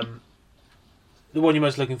one you're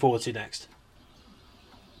most looking forward to next?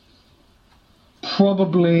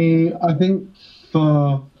 Probably, I think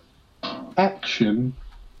for action,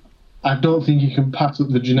 I don't think you can pass up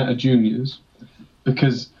the Ginetta Juniors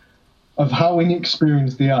because of how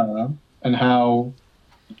inexperienced they are and how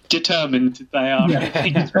determined they are. Yeah,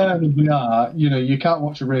 determined they are. You know, you can't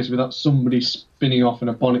watch a race without somebody spinning off and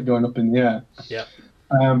a bonnet going up in the air. Yeah.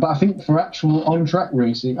 But I think for actual on-track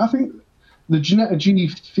racing, I think the Ginetta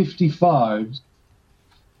G55s,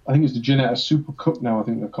 I think it's the Ginetta Super Cup now, I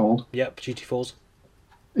think they're called. Yep, GT4s.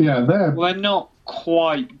 Yeah, they're not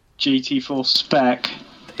quite GT4 spec.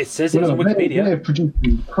 It says it's on Wikipedia. They're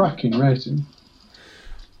producing cracking racing.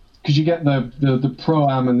 Because you get the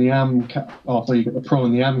Pro-Am and the Am... you get the Pro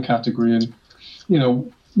and the Am category, and, you know,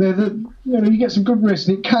 you get some good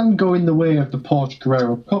racing. It can go in the way of the Porsche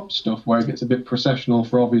Carrera Cup stuff, where it gets a bit processional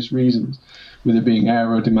for obvious reasons, with it being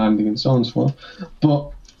aero-demanding and so on and so forth.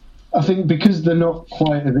 But I think because they're not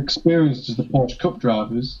quite as experienced as the Porsche Cup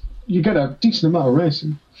drivers, you get a decent amount of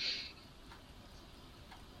racing.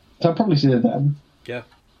 So I'd probably say them. Yeah.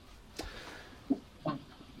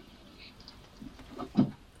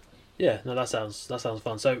 Yeah, no, that sounds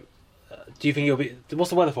fun. So, do you think you'll be? What's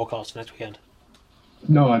the weather forecast for next weekend?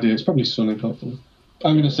 No idea. It's probably sunny, hopefully.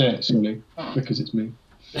 I'm going to say it's sunny because it's me.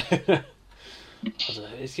 I don't know.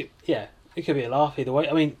 It could be a laugh either way.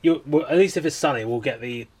 I mean, at least if it's sunny, we'll get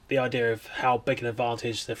the idea of how big an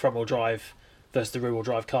advantage the front-wheel drive versus the rear-wheel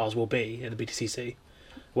drive cars will be in the BTCC.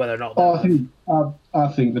 Whether or not. I think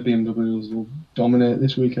the BMWs will dominate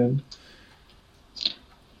this weekend.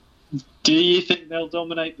 Do you think they'll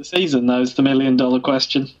dominate the season, though, is the $1 million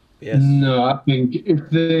question? Yes. No, I think if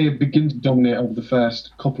they begin to dominate over the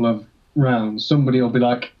first couple of rounds, somebody will be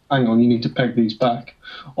like, hang on, you need to peg these back.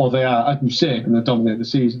 Or they are, as you say, going to dominate the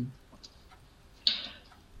season.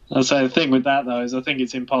 I'll say the thing with that, though, is I think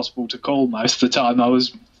it's impossible to call most of the time. I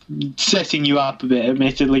was setting you up a bit,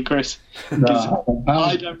 admittedly, Chris. I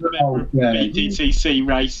don't remember a BTCC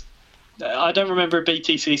race. I don't remember a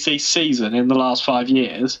BTCC season in the last 5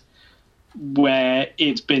 years where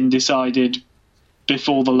it's been decided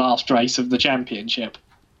before the last race of the championship.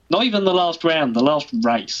 Not even the last round, the last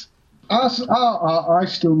race. I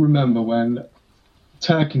still remember when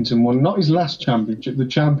Turkington won, not his last championship, the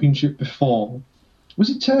championship before. Was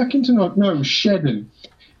it Turkington? No, it was Shedden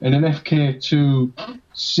in an FK2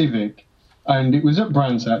 Civic. And it was at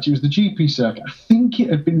Brands Hatch. It was the GP circuit. I think it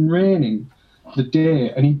had been raining the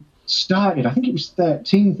day, and he started, I think it was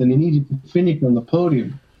 13th, and he needed to finish on the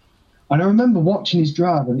podium. And I remember watching his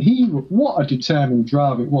drive, and what a determined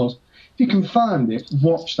drive it was. If you can find it,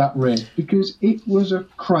 watch that race, because it was a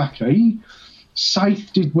cracker. He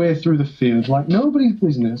scythed his way through the field like nobody's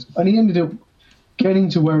business, and he ended up getting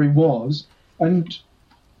to where he was and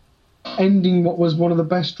ending what was one of the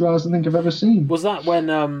best drives I think I've ever seen. Was that when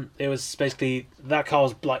it was basically, that car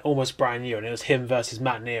was like almost brand new, and it was him versus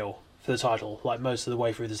Matt Neal for the title, like most of the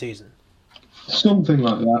way through the season? Something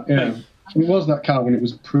like that, yeah. It was that car when it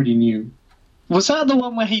was pretty new. Was that the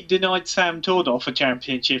one where he denied Sam Tordoff a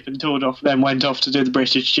championship and Tordoff then went off to do the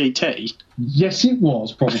British GT? Yes, it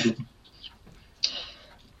was, probably.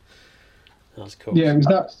 That's cool. Yeah, it was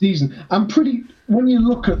that season. When you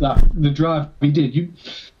look at the drive he did,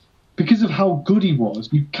 because of how good he was,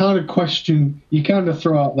 you kind of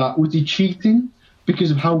throw out that, was he cheating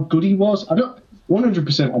because of how good he was?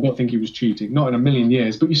 100% I don't think he was cheating, not in a million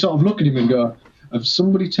years, but you sort of look at him and go, have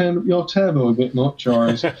somebody turned up your turbo a bit much, or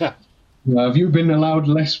have you been allowed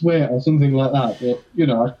less weight or something like that? But,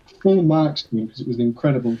 I full marks to him because it was an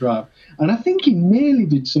incredible drive. And I think he nearly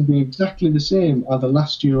did something exactly the same either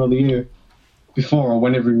last year or the year before, or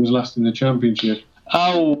whenever he was last in the championship.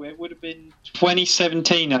 Oh, it would have been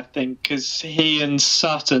 2017, I think, because he and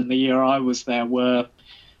Sutton, the year I was there, were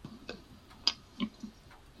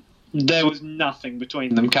there was nothing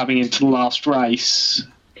between them coming into the last race.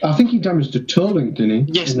 I think he damaged a toe link, didn't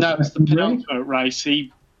he? Yes, no, it was the penultimate race.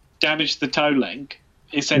 He damaged the toe link,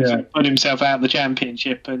 essentially put himself out of the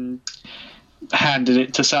championship and handed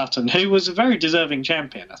it to Sutton, who was a very deserving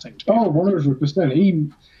champion, I think. Oh,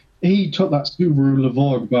 100%. He took that Subaru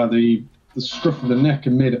Levorg by the scruff of the neck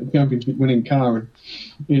and made it a championship-winning car. And,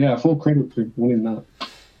 yeah, full credit to winning that.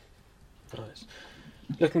 Nice.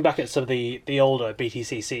 Looking back at some of the older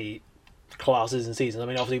BTCC classes and seasons, I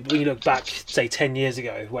mean, obviously, when you look back, say, 10 years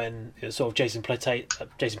ago, when it was sort of Jason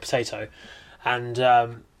Potato, and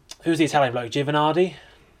who's the Italian bloke, Giovanardi?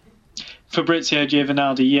 Fabrizio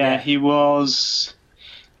Giovanardi, yeah, he was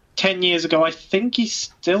 10 years ago. I think he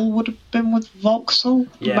still would have been with Vauxhall,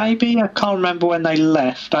 maybe. I can't remember when they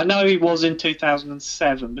left. I know he was in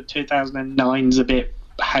 2007, but 2009's a bit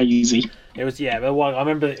hazy. It was, I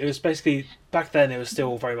remember it was basically, back then it was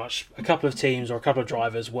still very much a couple of teams or a couple of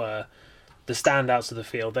drivers were the standouts of the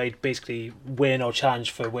field. They'd basically win or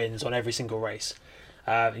challenge for wins on every single race.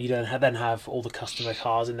 You then have all the customer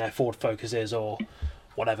cars in their Ford Focuses or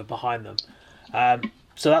whatever behind them.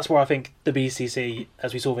 So that's where I think the BCC,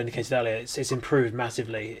 as we sort of indicated earlier, it's improved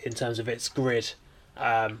massively in terms of its grid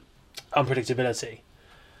unpredictability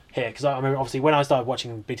here. Because I remember, obviously, when I started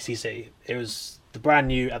watching BTCC, it was the brand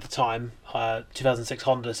new, at the time, 2006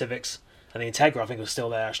 Honda Civics, and the Integra, I think, was still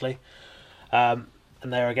there, actually. And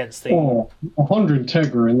they were against the... Oh, a Honda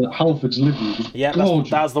Integra in Halford's livery. Yeah,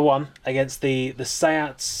 that was the one, against the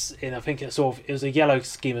Seats in, I think it was a yellow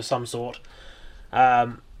scheme of some sort.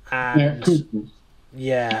 And I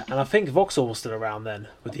think Vauxhall was still around then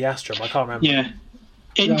with the Astra, but I can't remember. Yeah.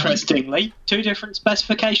 Interestingly, two different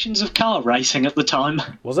specifications of car racing at the time.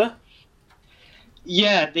 Was there?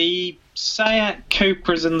 Yeah, the Seat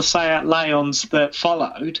Cupras and the Seat Leons that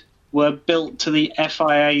followed were built to the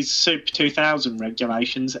FIA's Super 2000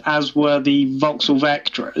 regulations, as were the Vauxhall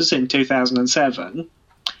Vectras in 2007.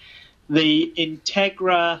 The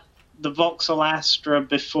Integra, the Vauxhall Astra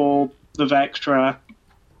before the Vectra,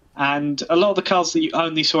 and a lot of the cars that you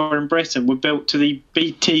only saw in Britain were built to the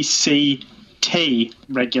BTCT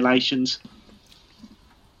regulations.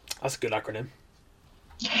 That's a good acronym.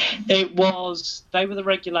 They were the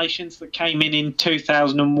regulations that came in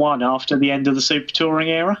 2001 after the end of the Super Touring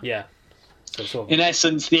era. Yeah. So sort of... In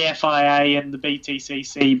essence, the FIA and the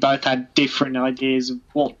BTCC both had different ideas of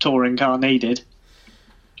what touring car needed.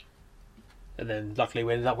 And then luckily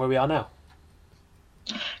we ended up where we are now.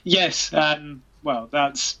 Yes, well,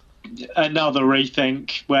 that's another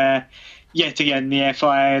rethink where, yet again, the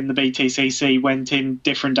FIA and the BTCC went in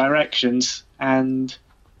different directions, and,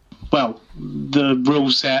 well, the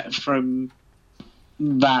rule set from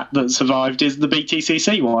that survived is the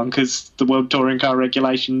BTCC one, because the World Touring Car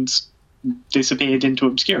regulations disappeared into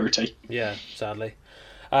obscurity. Yeah, sadly.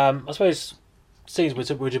 I suppose, seeing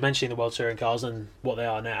as we're mentioning the World Touring Cars and what they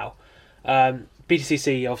are now,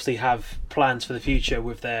 BTCC obviously have plans for the future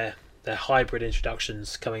with their hybrid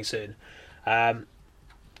introductions coming soon.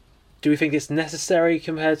 Do we think it's necessary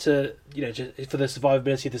compared to, just for the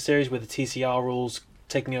survivability of the series with the TCR rules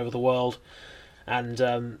taking over the world, and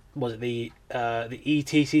was it the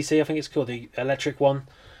ETCC, I think it's called, the electric one?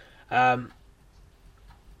 ETCR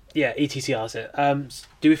is it.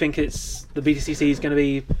 Do we think the BTCC is going to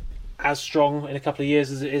be as strong in a couple of years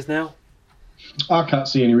as it is now? I can't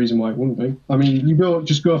see any reason why it wouldn't be. I mean, you go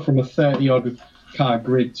from a 30-odd car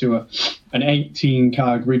grid to an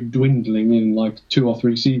 18-car grid dwindling in like 2 or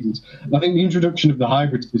 3 seasons. I think the introduction of the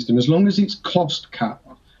hybrid system, as long as it's cost capped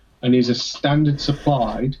and is a standard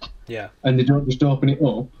supplied, and they don't just open it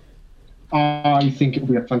up, I think it will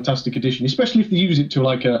be a fantastic addition, especially if they use it to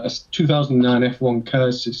like a 2009 F1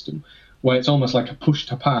 KERS system, where it's almost like a push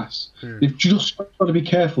to pass. They've just got to be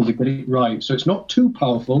careful to get it right. So it's not too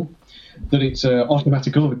powerful that it's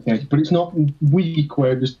automatic overtake, but it's not weak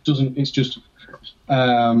where it just doesn't. It's just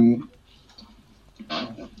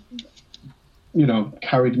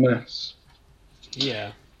carried mass.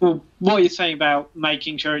 Yeah. Well, what you're saying about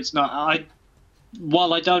making sure it's not,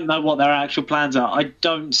 while I don't know what their actual plans are, I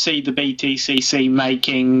don't see the BTCC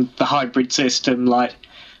making the hybrid system like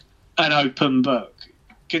an open book,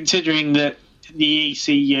 considering that the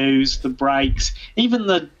ECUs, the brakes, even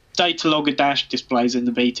the data logger dash displays in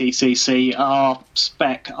the BTCC are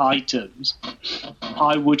spec items.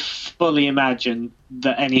 I would fully imagine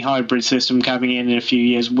that any hybrid system coming in a few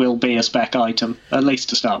years will be a spec item, at least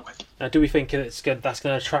to start with. Now, do we think that's going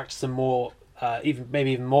to attract some more,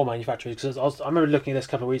 even more manufacturers? Because I remember looking at this a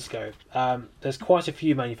couple of weeks ago. There's quite a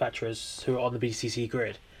few manufacturers who are on the BTCC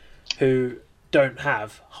grid who don't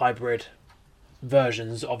have hybrid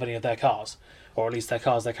versions of any of their cars, or at least their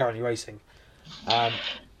cars they're currently racing.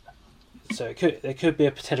 So it could be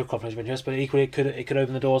a potential conflict of interest, but equally it could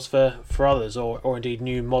open the doors for others, or indeed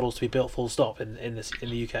new models to be built full stop in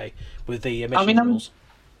the UK with the emissions rules.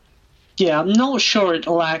 I'm not sure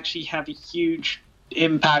it'll actually have a huge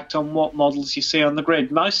impact on what models you see on the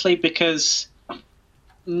grid, mostly because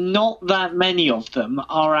not that many of them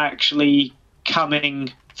are actually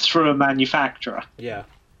coming through a manufacturer. Yeah.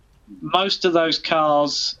 Most of those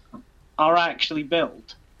cars are actually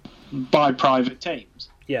built by private teams.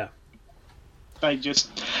 Yeah.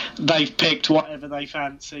 They've picked whatever they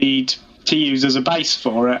fancied to use as a base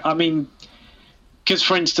for it. I mean, because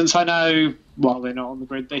for instance, I know, while they're not on the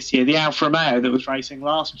grid this year, the Alfa Romeo that was racing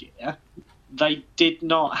last year, they did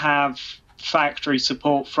not have factory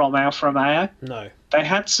support from Alfa Romeo. No. They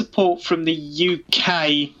had support from the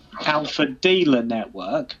UK Alfa dealer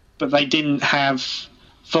network, but they didn't have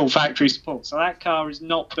full factory support. So that car is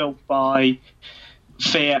not built by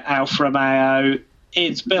Fiat Alfa Romeo.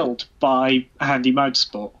 It's built by Handy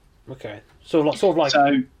Motorsport. Okay, sort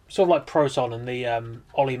of like Proton and the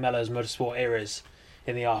Ollie Mellors Motorsport eras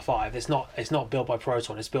in the R5. It's not built by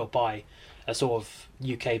Proton. It's built by a sort of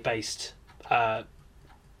UK based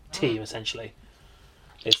team essentially.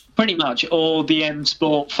 It's pretty much, or the M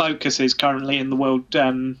Sport Focus is currently in the World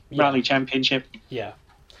Rally Championship. Yeah.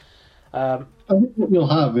 I think what you'll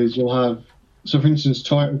have, so for instance,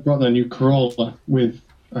 Toyota got their new Corolla with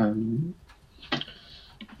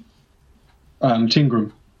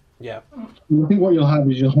Tingram. Yeah. I think what you'll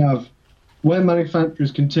have where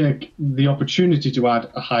manufacturers can take the opportunity to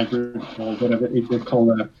add a hybrid or whatever it is they call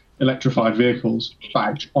their electrified vehicles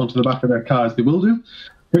badge onto the back of their cars, they will do.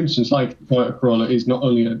 For instance, like the Toyota Corolla is not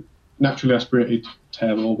only a naturally aspirated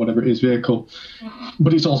tail or whatever it is vehicle,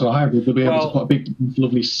 but it's also a hybrid. They'll be able to put a big,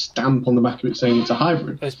 lovely stamp on the back of it saying it's a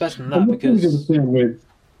hybrid. It's better than that because... do the same with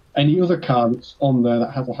any other car that's on there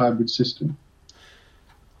that has a hybrid system.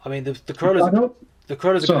 I mean, the Corolla's a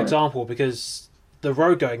good example because the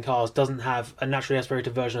road-going cars doesn't have a naturally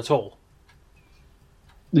aspirated version at all.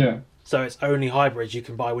 Yeah. So it's only hybrids you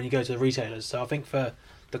can buy when you go to the retailers. So I think for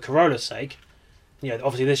the Corolla's sake,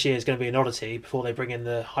 obviously this year is going to be an oddity before they bring in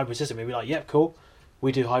the hybrid system. We'll be like, yep, cool.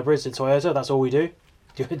 We do hybrids in Toyota. That's all we do.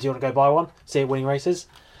 Do you want to go buy one? See it winning races?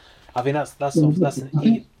 I think that's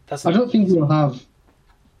I don't think you'll have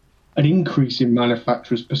an increase in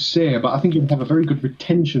manufacturers per se, but I think you'll have a very good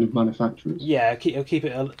retention of manufacturers. Yeah, it'll keep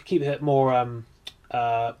it more.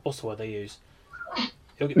 What's the word they use?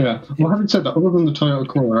 Having said that, other than the Toyota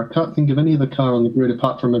Corolla, I can't think of any other car on the grid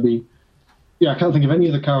apart from maybe. Yeah, I can't think of any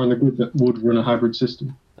other car on the grid that would run a hybrid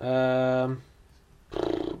system.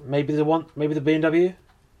 Maybe the BMW.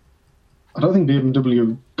 I don't think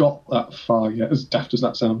BMW got that far yet, as daft as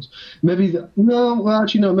that sounds. Maybe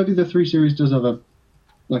maybe the 3 Series does have a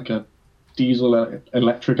diesel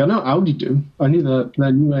electric. I know Audi do. I knew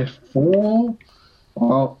their new A4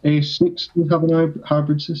 or A6 would have a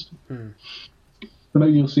hybrid system. So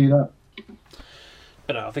maybe you'll see that.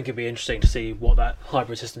 But no, I think it'd be interesting to see what that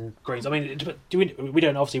hybrid system brings. I mean, we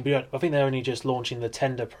don't. I think they're only just launching the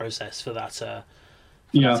tender process for that. I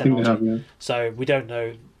think they have. Yeah. So we don't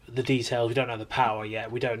know the details. We don't know the power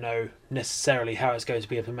yet. We don't know necessarily how it's going to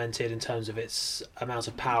be implemented in terms of its amount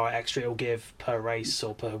of power extra it'll give per race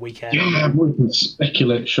or per weekend. Yeah, we can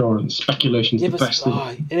speculate, sure, and speculation's the best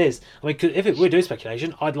thing. It is. I mean, if we're doing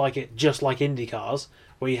speculation, I'd like it just like Indy cars,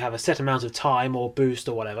 where you have a set amount of time or boost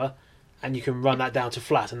or whatever, and you can run that down to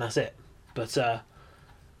flat, and that's it. But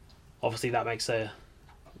obviously, that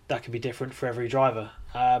can be different for every driver.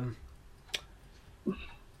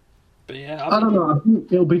 But yeah, I don't know. I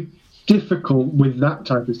think it'll be difficult with that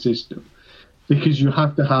type of system because you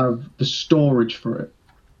have to have the storage for it.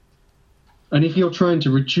 And if you're trying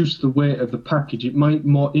to reduce the weight of the package, it might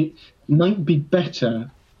be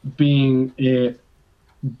better being a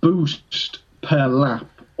boost per lap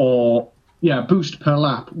where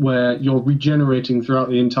you're regenerating throughout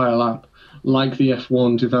the entire lap, like the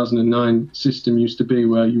F1 2009 system used to be,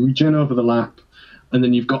 where you regen over the lap and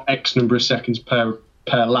then you've got X number of seconds per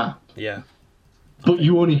lap. Yeah. But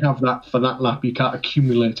you only have that for that lap. You can't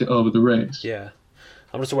accumulate it over the race. Yeah.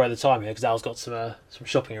 I'm just aware of the time here because Al's got some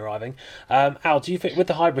shopping arriving. Al, do you think with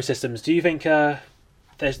the hybrid systems, do you think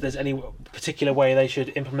there's any particular way they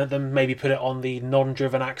should implement them? Maybe put it on the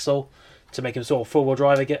non-driven axle to make them sort of four-wheel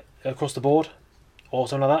drive get across the board, or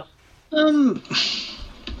something like that.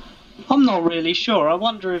 I'm not really sure. I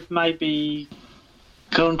wonder if maybe.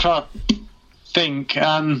 I'm trying to think.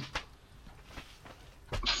 I'm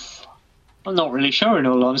not really sure, in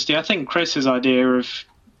all honesty. I think Chris's idea of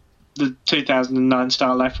the 2009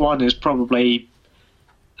 style F1 is probably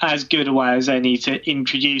as good a way as any to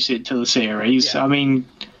introduce it to the series. Yeah. I mean,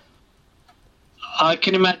 I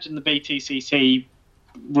can imagine the BTCC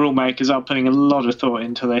rule makers are putting a lot of thought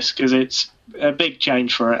into this because it's a big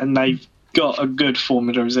change for it, and they've got a good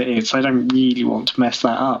formula as it is. So I don't really want to mess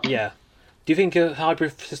that up. Yeah. Do you think a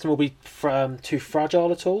hybrid system will be too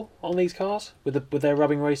fragile at all on these cars with their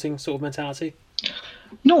rubbing racing sort of mentality?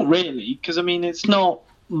 Not really, because I mean it's not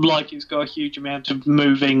like it's got a huge amount of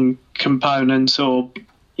moving components or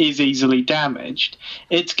is easily damaged.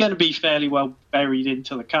 It's going to be fairly well buried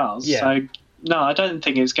into the cars. Yeah. So no, I don't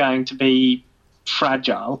think it's going to be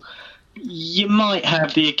fragile. You might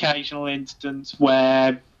have the occasional instance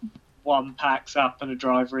where one packs up and a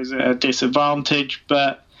driver is at a disadvantage,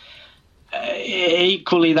 but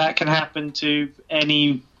equally that can happen to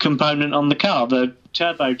any component on the car. The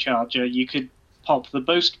turbocharger, you could pop the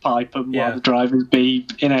boost pipe and while the drivers be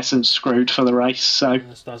in essence screwed for the race. So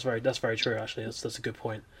that's very true. Actually, that's a good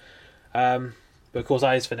point. But of course,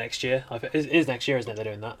 that is for next year. It is next year, isn't it? They're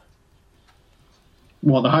doing that.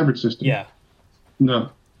 What, the hybrid system? Yeah. No,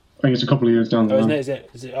 I think it's a couple of years down the line. Is it?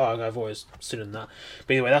 Oh, I've always sooner than that.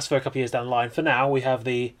 But anyway, that's for a couple of years down the line. For now, we have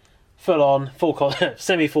the semi-full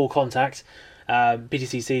contact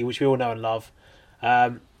BTCC, which we all know and love.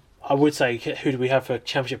 I would say, who do we have for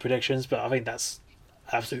championship predictions? But I think that's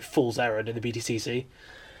absolute fool's errand in the BTCC.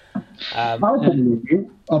 I'll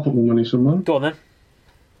put my money somewhere. Go on then.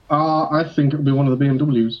 I think it'll be one of the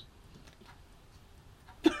BMWs.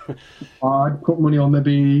 I'd put money on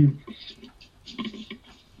maybe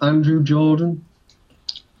Andrew Jordan.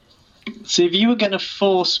 So if you were going to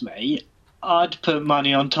force me, I'd put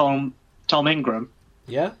money on Tom Ingram.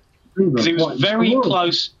 Yeah? Because it was very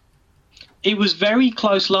close. It was very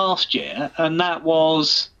close last year, and that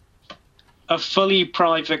was a fully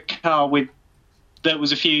private car that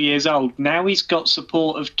was a few years old. Now he's got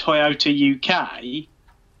support of Toyota UK.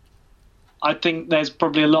 I think there's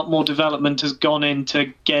probably a lot more development has gone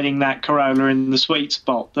into getting that Corolla in the sweet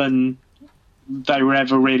spot than they were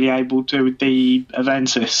ever really able to with the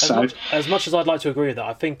Avensis. As much as I'd like to agree with that,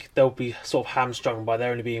 I think they'll be sort of hamstrung by there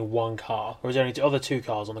only being one car, or is there only other two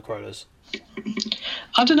cars on the Corollas?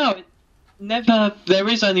 I don't know. There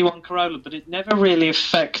is only one Corolla, but it never really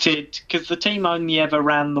affected, because the team only ever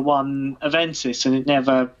ran the one Avensis and it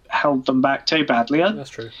never held them back too badly. That's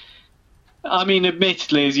true. I mean,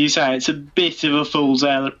 admittedly, as you say, it's a bit of a fool's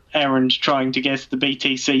errand trying to guess the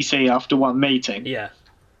BTCC after one meeting. Yeah.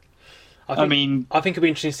 I think it'll be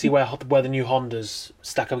interesting to see where the new Hondas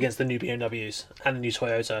stack up against the new BMWs and the new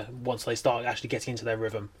Toyota once they start actually getting into their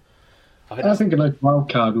rhythm. I think a nice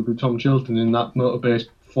wild card would be Tom Chilton in that motor-based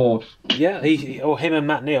Ford. Yeah, him and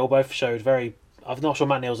Matt Neal both showed very... I'm not sure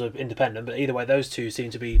Matt Neal's an independent, but either way, those two seem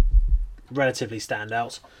to be relatively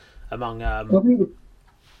standouts among...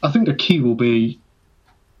 I think the key will be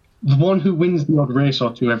the one who wins the odd race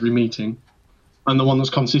or two every meeting and the one that's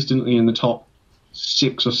consistently in the top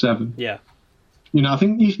 6 or 7. Yeah. You know, I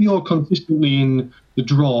think if you're consistently in the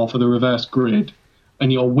draw for the reverse grid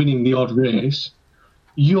and you're winning the odd race,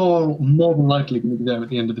 you're more than likely going to be there at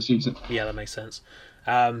the end of the season. Yeah, that makes sense.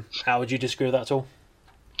 Al, would you disagree with that at all?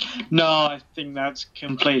 No, I think that's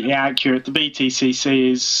completely accurate. The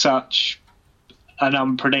BTCC is such an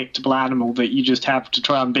unpredictable animal that you just have to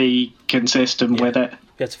try and be consistent with it. You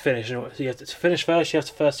have to finish. You have to finish first. You have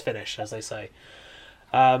to first finish, as they say.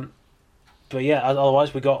 But yeah,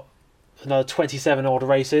 otherwise we got another 27 odd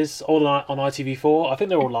races, all on ITV4. I think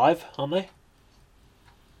they're all live, aren't they?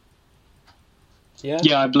 Yeah.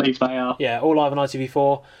 Yeah, I believe they are. Yeah, all live on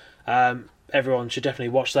ITV4. Everyone should definitely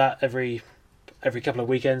watch that every couple of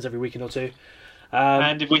weekends, every weekend or two.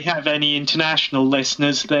 And if we have any international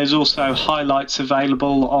listeners, there's also highlights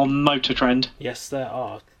available on Motor Trend. Yes, there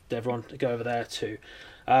are. Everyone go over there too.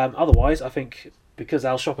 Otherwise, I think because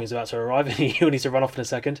Al's shopping is about to arrive and he'll need to run off in a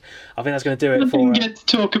second, I think that's going to do it for... We didn't get to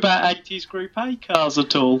talk about 80s Group A cars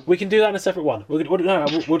at all. We can do that in a separate one. We'll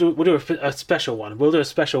do a special one. We'll do a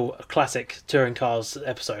special classic touring cars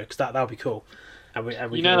episode because that'll be cool. And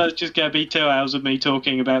we that's just going to be 2 hours of me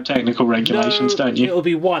talking about technical regulations, don't you? It'll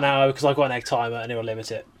be 1 hour because I've got an egg timer and it'll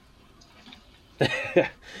limit it.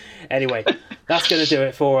 Anyway, that's going to do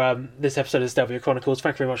it for this episode of Stelvio Chronicles.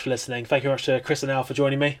 Thank you very much for listening. Thank you very much to Chris and Al for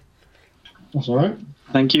joining me. That's all right.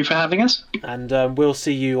 Thank you for having us. And we'll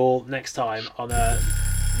see you all next time on...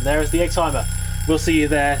 there is the egg timer. We'll see you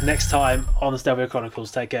there next time on the Stelvio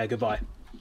Chronicles. Take care. Goodbye.